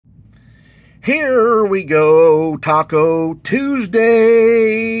Here we go, Taco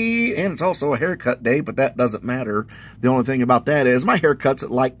Tuesday, and it's also a haircut day, but that doesn't matter. The only thing about that is my haircut's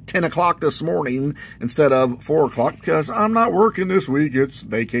at like 10 o'clock this morning instead of 4 o'clock because I'm not working this week. It's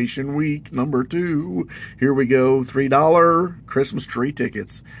vacation week number 2. Here we go, $3 Christmas tree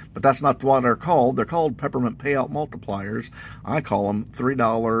tickets, but that's not what they're called. They're called peppermint payout multipliers. I call them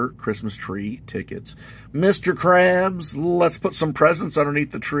 $3 Christmas tree tickets. Mr. Krabs, let's put some presents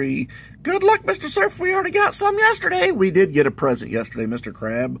underneath the tree. Good luck, Mr. Surf. We already got some yesterday. We did get a present yesterday, Mr.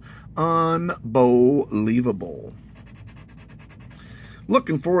 Crab. Unbelievable.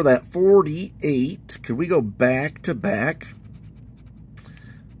 Looking for that 48. Could we go back to back?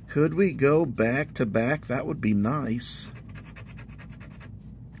 Could we go back to back? That would be nice.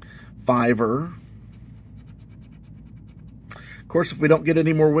 Fiver. Of course, if we don't get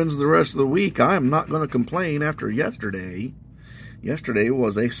any more wins the rest of the week, I am not going to complain after yesterday. Yesterday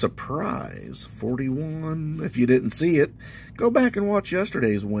was a surprise. 41. If you didn't see it, go back and watch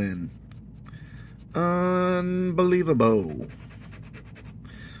yesterday's win. Unbelievable.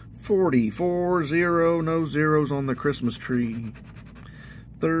 44, 0, no zeros on the Christmas tree.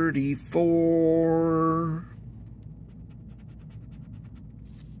 34.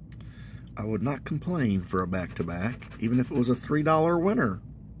 I would not complain for a back-to-back, even if it was a $3 winner.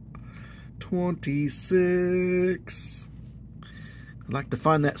 26. I'd like to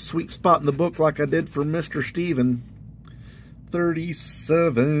find that sweet spot in the book like I did for Mr. Steven.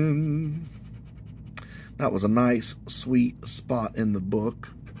 37. That was a nice, sweet spot in the book.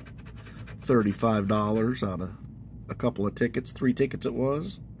 $35 out of a couple of tickets. 3 tickets it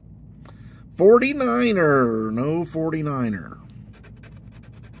was. 49er. No 49er.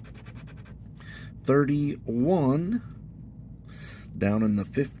 31. Down in the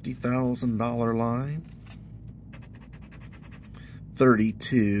 $50,000 line.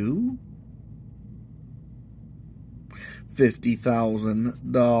 32.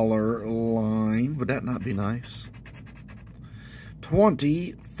 $50,000 line. Would that not be nice?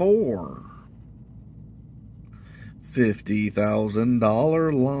 24.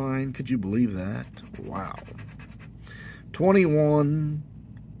 $50,000 line. Could you believe that? Wow. 21.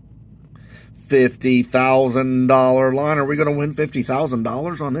 $50,000 line. Are we going to win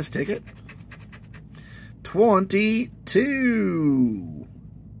 $50,000 on this ticket? 22.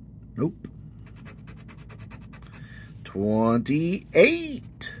 Nope.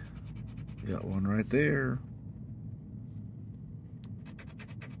 28. Got one right there.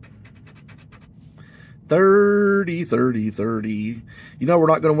 30, 30, 30. You know we're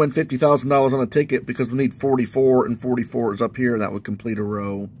not going to win $50,000 on a ticket because we need 44, and 44 is up here, and that would complete a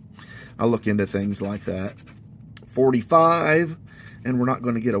row. I'll look into things like that. 45, and we're not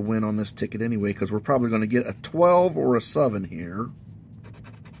going to get a win on this ticket anyway because we're probably going to get a 12 or a 7 here.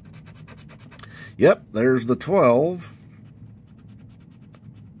 Yep, there's the 12.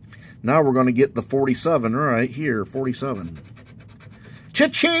 Now we're going to get the 47 right here, 47.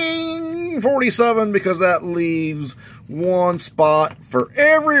 Cha-ching! 47, because that leaves one spot for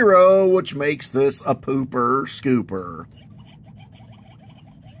every row, which makes this a pooper scooper.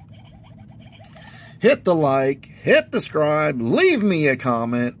 Hit the like, hit the subscribe, leave me a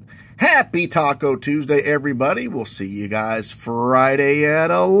comment. Happy Taco Tuesday, everybody. We'll see you guys Friday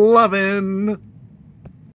at 11.